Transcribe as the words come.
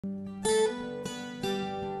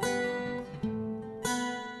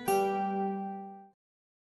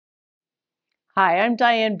Hi, I'm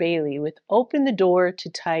Diane Bailey with Open the Door to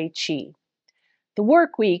Tai Chi. The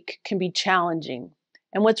work week can be challenging,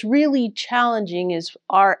 and what's really challenging is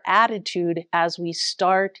our attitude as we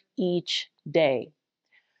start each day.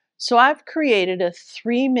 So I've created a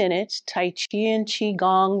 3-minute Tai Chi and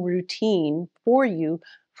Qigong routine for you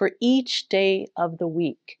for each day of the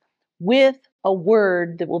week with a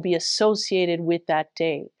word that will be associated with that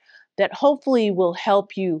day that hopefully will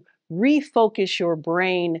help you refocus your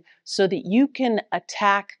brain so that you can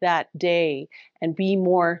attack that day and be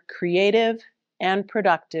more creative and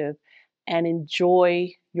productive and enjoy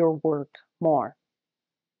your work more.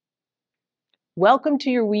 Welcome to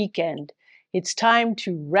your weekend. It's time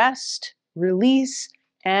to rest, release,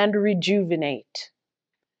 and rejuvenate.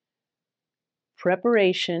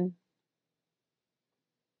 Preparation.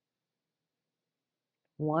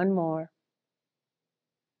 One more.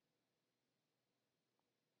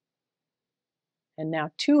 And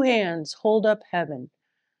now 2 hands hold up heaven,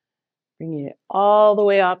 bringing it all the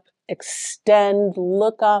way up. Extend,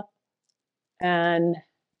 look up, and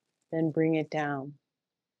then bring it down.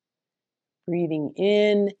 Breathing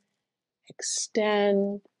in,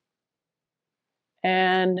 extend,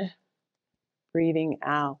 and breathing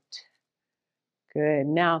out. Good.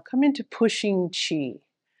 Now come into pushing chi.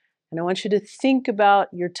 And I want you to think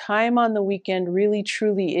about your time on the weekend really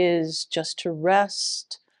truly is just to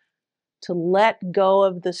rest, to let go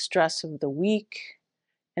of the stress of the week,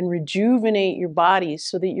 and rejuvenate your body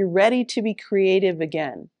so that you're ready to be creative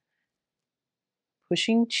again.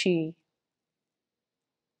 Pushing chi.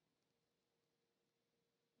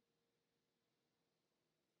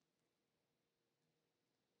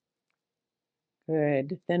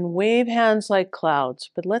 Good. Then wave hands like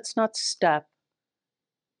clouds, but let's not step.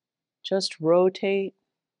 Just rotate.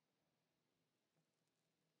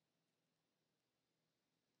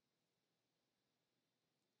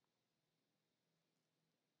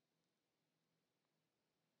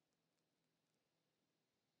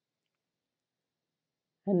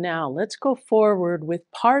 And now let's go forward with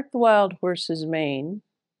part the wild horse's mane.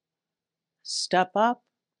 Step up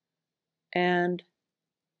and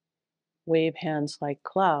wave hands like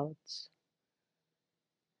clouds.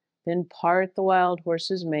 Then part the wild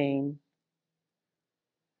horse's mane.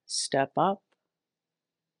 Step up,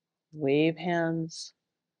 wave hands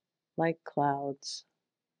like clouds.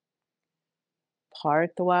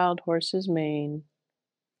 Part the wild horse's mane.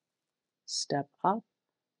 Step up.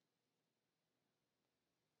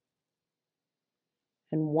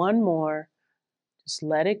 And one more. Just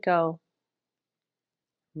let it go.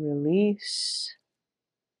 Release.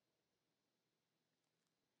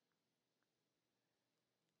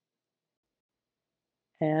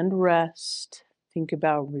 And rest. Think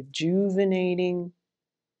about rejuvenating.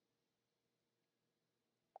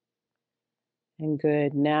 And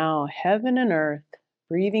good. Now, heaven and earth.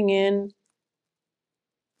 Breathing in.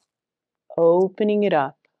 Opening it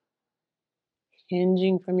up.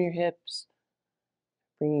 Hinging from your hips.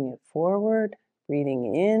 Bringing it forward.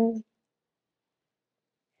 Breathing in.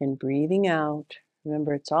 And breathing out.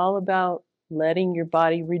 Remember, it's all about letting your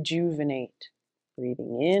body rejuvenate.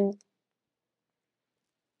 Breathing in.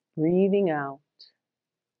 Breathing out.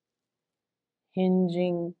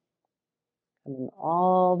 Hinging. Coming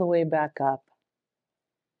all the way back up.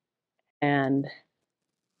 And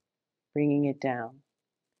bringing it down.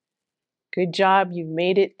 Good job, you've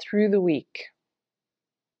made it through the week.